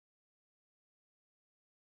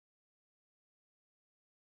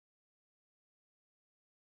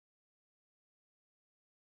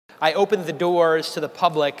I opened the doors to the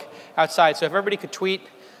public outside. So if everybody could tweet,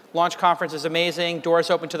 launch conference is amazing, doors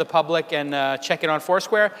open to the public, and check in on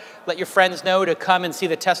Foursquare. Let your friends know to come and see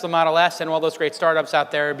the Tesla Model S and all those great startups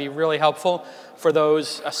out there. It'd be really helpful for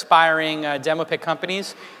those aspiring demo pick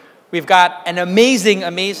companies. We've got an amazing,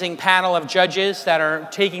 amazing panel of judges that are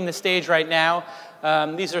taking the stage right now.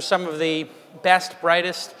 These are some of the best,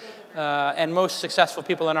 brightest, and most successful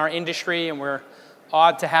people in our industry, and we're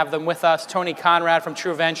awed to have them with us. Tony Conrad from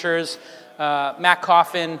True Ventures, Matt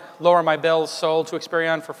Coffin, Lower My Bills, sold to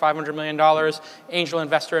Experian for $500 million, angel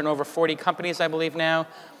investor in over 40 companies, I believe now.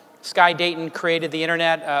 Sky Dayton created the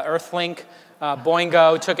internet, Earthlink,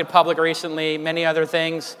 Boingo took it public recently, many other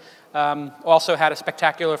things. Also had a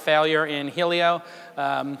spectacular failure in Helio.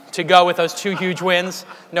 To go with those 2 huge wins,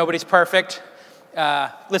 nobody's perfect.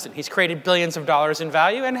 Listen, he's created billions of dollars in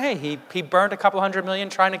value, and hey, he burned a couple $100 million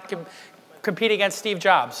trying to compete against Steve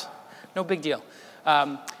Jobs. No big deal.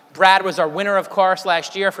 Brad was our winner, of course,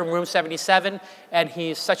 last year from Room 77, and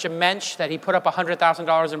he's such a mensch that he put up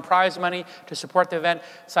 $100,000 in prize money to support the event.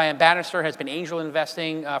 Cyan Bannister has been angel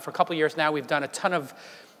investing for a couple years now. We've done a ton of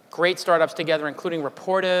great startups together, including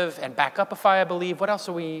Rapportive and Backupify, I believe. What else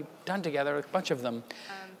have we done together? A bunch of them.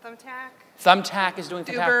 Thumbtack. Thumbtack is doing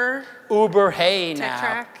fantastic. Uber, hey now.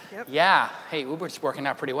 TechTrack, yep. Yeah, hey, Uber's working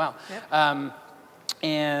out pretty well. Yep.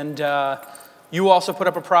 And you also put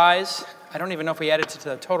up a prize. I don't even know if we added it to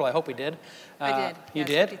the total. I hope we did. I did. You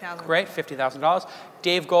yes, did? $50,000. Great, $50,000.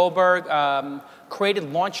 Dave Goldberg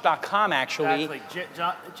created Launch.com, actually.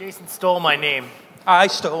 Jason stole my name. I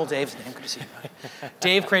stole Dave's name. Good to see you.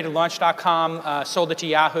 Dave created Launch.com, sold it to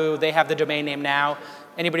Yahoo. They have the domain name now.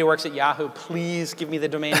 Anybody who works at Yahoo, please give me the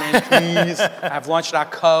domain name, please. I have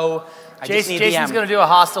Launch.co. Jason's going to do a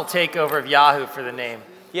hostile takeover of Yahoo for the name.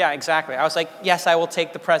 Yeah, exactly. I was like, yes, I will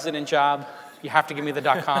take the president job. You have to give me the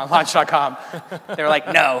 .com, Launch.com. They were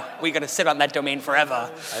like, no, we're going to sit on that domain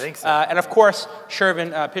forever. I think so. And of course,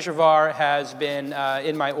 Shervin Pishavar has been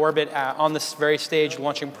in my orbit on this very stage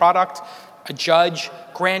launching product, a judge,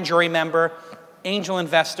 grand jury member, angel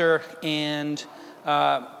investor, and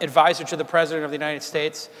advisor to the President of the United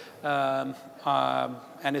States. And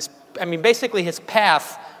basically his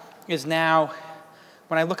path is now,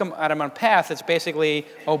 when I look at him on path, it's basically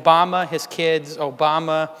Obama, his kids,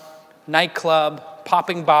 Obama, nightclub,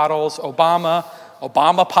 popping bottles, Obama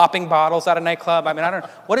popping bottles at a nightclub. I don't know.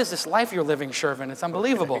 What is this life you're living, Shervin? It's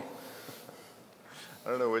unbelievable. I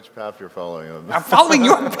don't know which path you're following. I'm following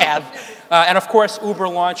your path. And of course, Uber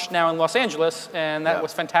launched now in Los Angeles, and that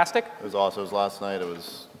was fantastic. It was awesome. It was last night.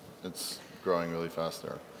 It's growing really fast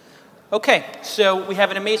there. Okay, so we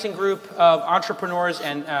have an amazing group of entrepreneurs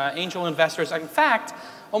and angel investors. In fact,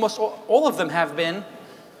 almost all of them have been.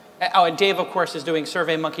 Oh, and Dave, of course, is doing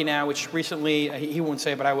SurveyMonkey now, which recently, he won't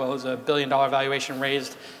say, but I will, it was a $1 billion valuation,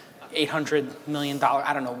 raised $800 million,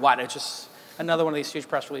 I don't know what. It's just another one of these huge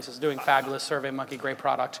press releases, doing fabulous. SurveyMonkey, great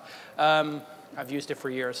product. I've used it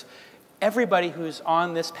for years. Everybody who's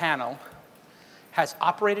on this panel has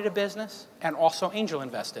operated a business and also angel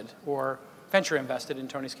invested, or venture invested in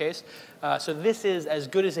Tony's case. So this is as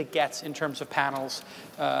good as it gets in terms of panels,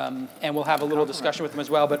 and we'll have a little discussion with them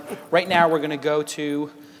as well. But right now we're going to go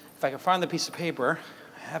to, if I can find the piece of paper,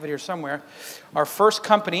 I have it here somewhere, our first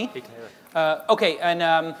company. Okay,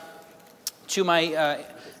 and to my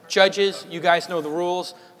judges, you guys know the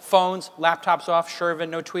rules. Phones, laptops off, Shervin,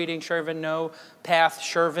 no tweeting, Shervin, no path,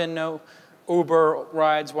 Shervin, no Uber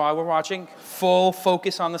rides while we're watching. Full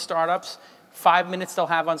focus on the startups. 5 minutes they'll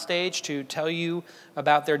have on stage to tell you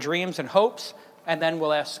about their dreams and hopes, and then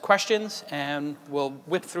we'll ask questions, and we'll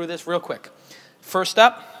whip through this real quick. First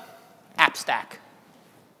up, AppStack.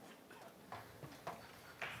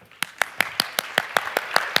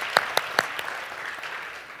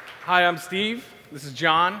 Hi, I'm Steve. This is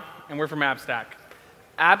John, and we're from AppStack.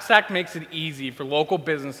 AppStack makes it easy for local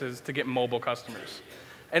businesses to get mobile customers.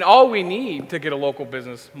 And all we need to get a local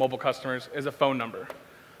business mobile customers is a phone number.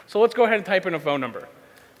 So let's go ahead and type in a phone number.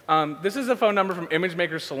 This is a phone number from Image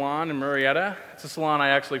Maker Salon in Murrieta. It's a salon I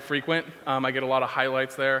actually frequent. I get a lot of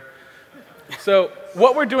highlights there. So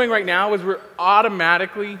what we're doing right now is we're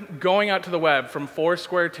automatically going out to the web, from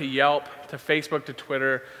Foursquare to Yelp to Facebook to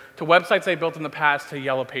Twitter to websites they built in the past to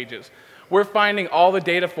Yellow Pages. We're finding all the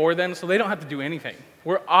data for them so they don't have to do anything.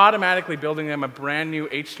 We're automatically building them a brand new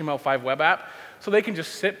HTML5 web app so they can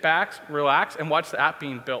just sit back, relax, and watch the app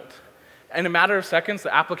being built. In a matter of seconds,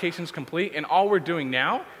 the application's complete, and all we're doing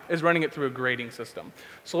now is running it through a grading system.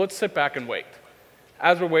 So let's sit back and wait.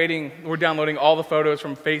 As we're waiting, we're downloading all the photos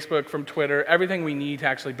from Facebook, from Twitter, everything we need to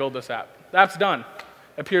actually build this app. The app's done.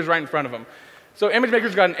 It appears right in front of them. So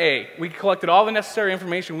ImageMaker's got an A. We collected all the necessary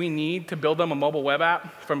information we need to build them a mobile web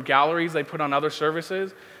app, from galleries they put on other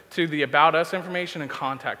services to the About Us information and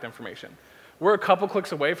contact information. We're a couple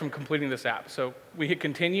clicks away from completing this app. So we hit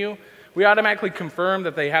continue. We automatically confirm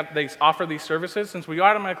that they offer these services. Since we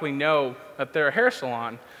automatically know that they're a hair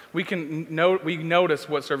salon, we notice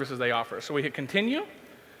what services they offer. So we hit continue.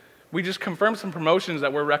 We just confirm some promotions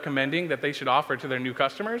that we're recommending that they should offer to their new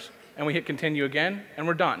customers, and we hit continue again, and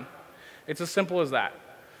we're done. It's as simple as that.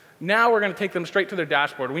 Now we're going to take them straight to their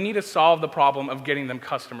dashboard. We need to solve the problem of getting them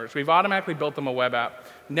customers. We've automatically built them a web app.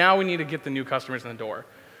 Now we need to get the new customers in the door.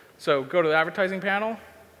 So go to the advertising panel.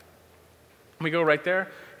 We go right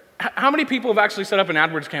there. How many people have actually set up an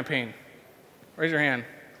AdWords campaign? Raise your hand.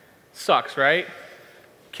 Sucks, right?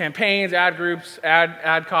 Campaigns, ad groups,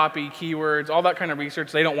 ad copy, keywords, all that kind of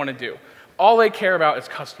research they don't want to do. All they care about is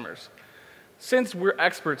customers. Since we're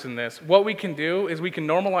experts in this, what we can do is we can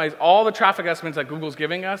normalize all the traffic estimates that Google's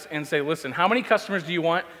giving us and say, listen, how many customers do you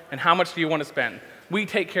want and how much do you want to spend? We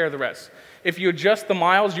take care of the rest. If you adjust the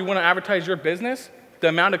miles you want to advertise your business, the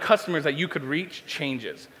amount of customers that you could reach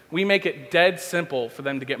changes. We make it dead simple for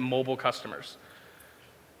them to get mobile customers.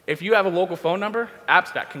 If you have a local phone number,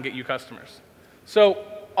 AppStack can get you customers. So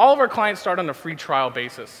all of our clients start on a free trial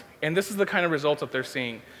basis, and this is the kind of results that they're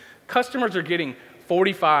seeing. Customers are getting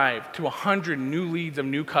 45 to 100 new leads of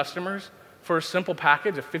new customers for a simple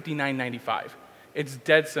package of $59.95. It's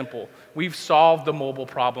dead simple. We've solved the mobile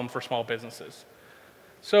problem for small businesses.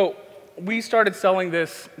 So we started selling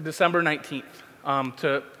this December 19th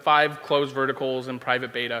to 5 closed verticals and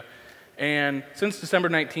private beta. And since December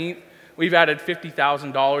 19th, we've added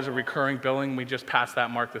 $50,000 of recurring billing. We just passed that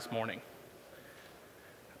mark this morning.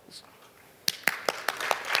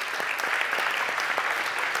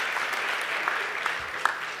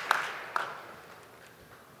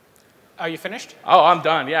 Are you finished? Oh, I'm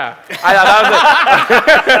done, yeah. That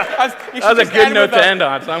was a good note to end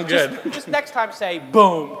on, so I'm good. Just next time say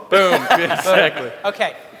boom. Boom, exactly.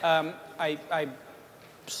 Okay, I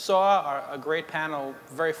saw a great panel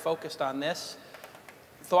very focused on this.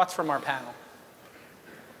 Thoughts from our panel?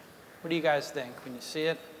 What do you guys think when you see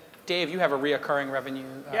it? Dave, you have a reoccurring revenue.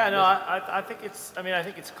 I think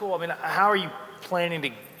it's cool. I mean, how are you planning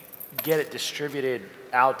to get it distributed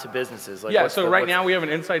out to businesses? Like, so right now we have an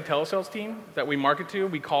inside telesales team that we market to.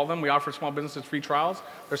 We call them. We offer small businesses free trials.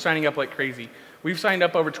 They're signing up like crazy. We've signed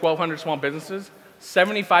up over 1,200 small businesses.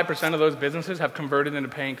 75% of those businesses have converted into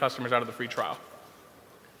paying customers out of the free trial.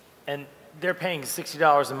 And they're paying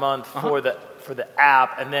 $60 a month for the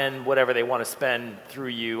app, and then whatever they want to spend through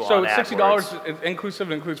you on AdWords. So $60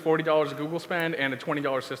 inclusive. It includes $40 of Google spend and a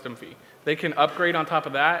 $20 system fee. They can upgrade on top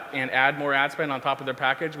of that and add more ad spend on top of their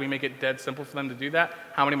package. We make it dead simple for them to do that.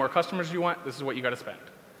 How many more customers do you want? This is what you got to spend.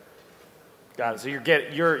 Got it. So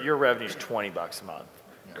your revenue is $20 a month.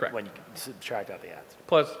 Correct. When you subtract out the ads.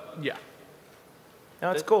 Plus, yeah.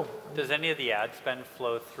 No, that's cool. Does any of the ad spend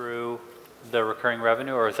flow through the recurring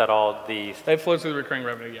revenue, or is that all the... It flows through the recurring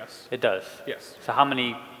revenue, yes. It does? Yes. So how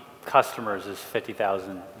many customers is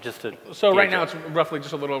 50,000? Just to So right now it's roughly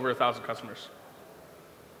just a little over 1,000 customers.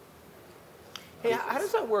 Hey, how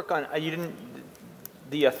does that work on,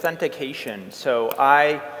 the authentication? So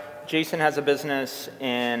Jason has a business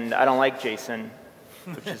and I don't like Jason,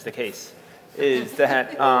 which is the case, is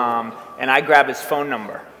that, and I grab his phone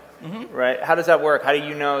number, right? How does that work? How do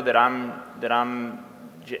you know that I'm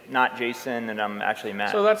not Jason and I'm actually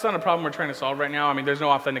Matt? So that's not a problem we're trying to solve right now. I mean, there's no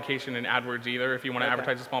authentication in AdWords either if you want to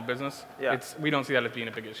advertise a small business. Yeah. We don't see that as being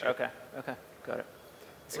a big issue. Okay, got it.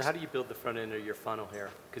 So how do you build the front end of your funnel here?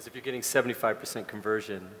 Because if you're getting 75%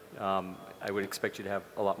 conversion, I would expect you to have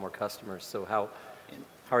a lot more customers. So how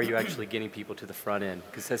are you actually getting people to the front end?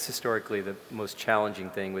 Because that's historically the most challenging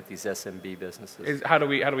thing with these SMB businesses. How do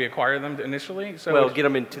we acquire them initially? So well, get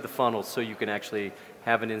them into the funnel so you can actually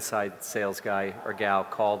have an inside sales guy or gal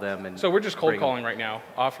call them. And so we're just cold calling right now,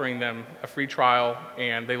 offering them a free trial,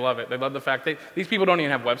 and they love it. They love the fact that these people don't even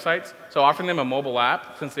have websites. So offering them a mobile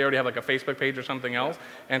app, since they already have like a Facebook page or something else,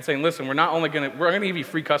 and saying, listen, we're gonna give you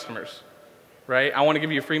free customers, right? I want to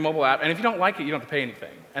give you a free mobile app, and if you don't like it, you don't have to pay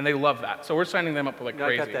anything. And they love that. So we're signing them up like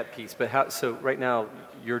crazy. I got that piece, but how? So right now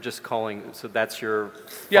you're just calling. So that's your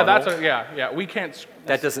funnel? Yeah, We can't.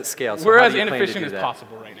 That doesn't scale. So we're how as do you plan to inefficient do as that?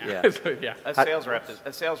 possible right now. Yeah. So, yeah.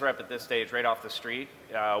 A sales rep at this stage, right off the street,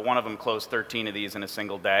 one of them closed 13 of these in a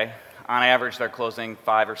single day. On average, they're closing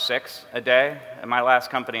 5 or 6 a day. In my last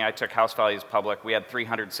company, I took house values public. We had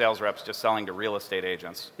 300 sales reps just selling to real estate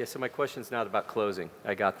agents. Yeah, so my question is not about closing.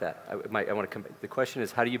 I got that. I want to come. The question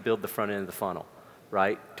is, how do you build the front end of the funnel,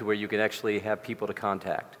 right, to where you can actually have people to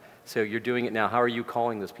contact? So you're doing it now. How are you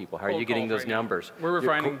calling those people? How are Cold you getting calls those right now. numbers? We're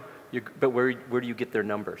refining. But where do you get their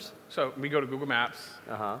numbers? So we go to Google Maps.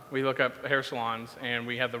 We look up hair salons, and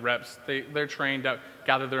we have the reps. They're trained to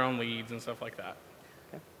gather their own leads and stuff like that.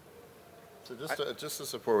 So just to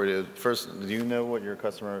support what you did, first, do you know what your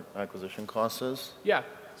customer acquisition cost is? Yeah.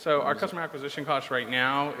 So our customer acquisition cost right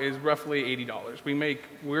now is roughly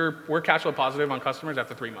 $80. We're cash flow positive on customers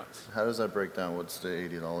after 3 months. How does that break down? What's the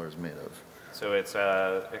 $80 made of? So it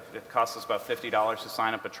costs us about $50 to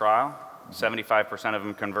sign up a trial. 75% of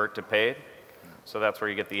them convert to paid. So that's where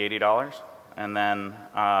you get the $80. And then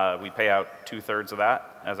we pay out 2/3 of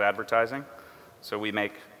that as advertising. So we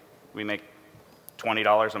make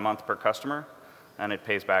 $20 a month per customer, and it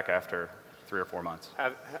pays back after 3 or 4 months.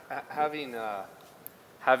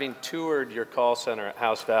 Having toured your call center at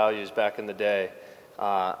House Values back in the day,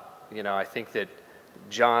 I think that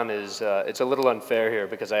John is, it's a little unfair here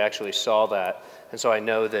because I actually saw that. And so I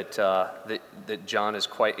know that, that John is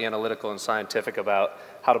quite analytical and scientific about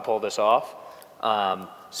how to pull this off.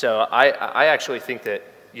 So I actually think that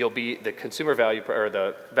the consumer value, or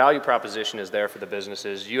the value proposition is there for the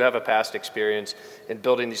businesses. You have a past experience in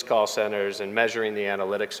building these call centers and measuring the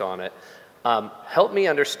analytics on it. Help me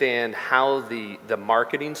understand how the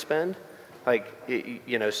marketing spend,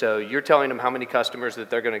 so you're telling them how many customers that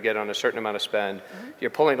they're going to get on a certain amount of spend. You're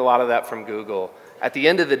pulling a lot of that from Google. At the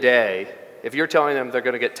end of the day, if you're telling them they're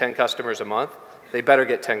going to get 10 customers a month, they better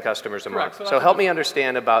get 10 customers a month. So help me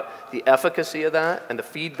understand about the efficacy of that and the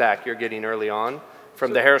feedback you're getting early on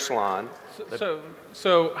from the hair salon.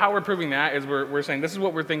 So how we're proving that is we're saying this is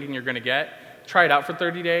what we're thinking you're going to get. Try it out for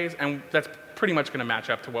 30 days, and that's pretty much going to match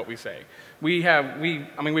up to what we say. We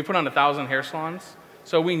put on 1,000 hair salons,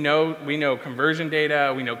 so we know conversion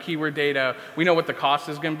data, we know keyword data, we know what the cost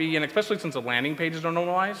is going to be, and especially since the landing pages are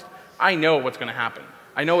normalized, I know what's going to happen.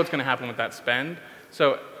 I know what's going to happen with that spend.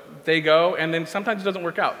 So they go, and then sometimes it doesn't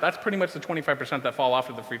work out. That's pretty much the 25% that fall off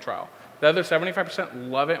of the free trial. The other 75%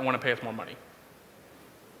 love it and want to pay us more money.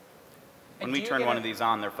 When we turn one of these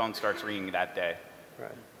on, their phone starts ringing that day.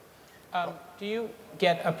 Right. Do you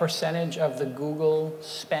get a percentage of the Google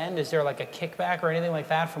spend? Is there like a kickback or anything like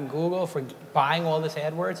that from Google for buying all this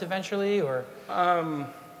AdWords eventually, or?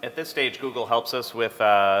 At this stage, Google helps us with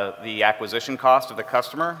the acquisition cost of the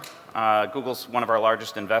customer. Google's one of our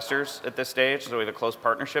largest investors at this stage, so we have a close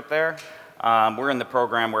partnership there. We're in the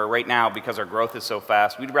program where right now, because our growth is so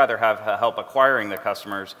fast, we'd rather have help acquiring the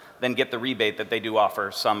customers than get the rebate that they do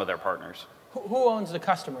offer some of their partners. Who owns the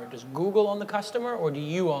customer? Does Google own the customer, or do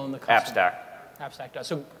you own the customer? AppStack. AppStack does.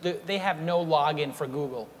 So they have no login for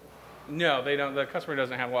Google? No, they don't. The customer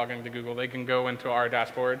doesn't have login to Google. They can go into our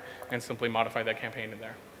dashboard and simply modify that campaign in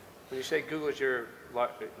there. When you say Google is your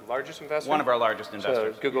largest investor? One of our largest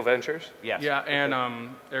investors. So Google Ventures? Yes. Yeah,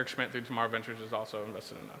 and Eric Schmidt through Tomorrow Ventures is also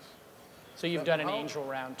invested in us. So you've done an angel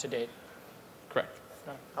round to date? Correct.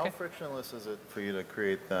 How frictionless is it for you to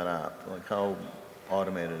create that app? Like how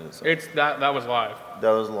automated is it? That was live.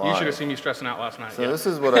 That was live. You should have seen me stressing out last night. So this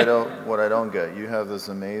is what I don't get. You have this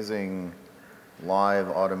amazing live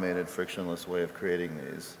automated frictionless way of creating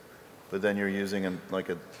these, but then you're using like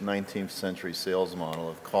a 19th century sales model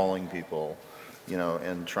of calling people,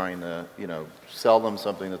 and trying to, sell them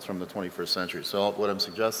something that's from the 21st century. So what I'm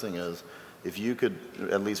suggesting is, if you could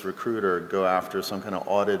at least recruit or go after some kind of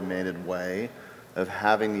automated way of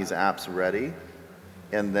having these apps ready,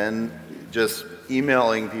 and then just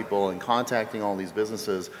emailing people and contacting all these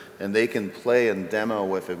businesses, and they can play and demo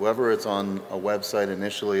with it, whether it's on a website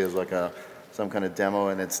initially as like some kind of demo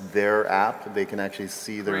and it's their app, they can actually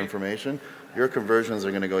see their information, your conversions are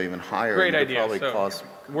going to go even higher. Great idea. So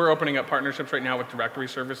we're opening up partnerships right now with directory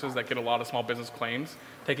services that get a lot of small business claims,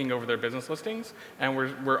 taking over their business listings, and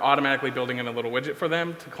we're automatically building in a little widget for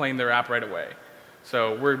them to claim their app right away.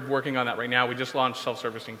 So we're working on that right now. We just launched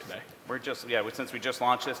self-servicing today. Since we just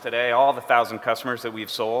launched this today, all the 1,000 customers that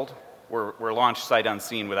we've sold were launched sight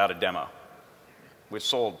unseen without a demo. We've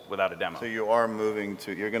sold without a demo. So you are moving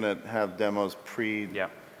to, you're going to have demos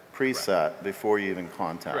preset before you even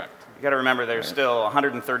contact. Correct. You got to remember there's still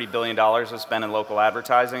 $130 billion to spend in local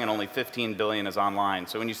advertising, and only $15 billion is online.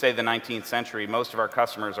 So when you say the 19th century, most of our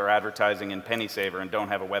customers are advertising in Penny Saver and don't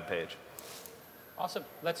have a web page. Awesome.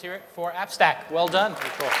 Let's hear it for AppStack. Well done.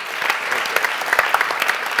 Cool.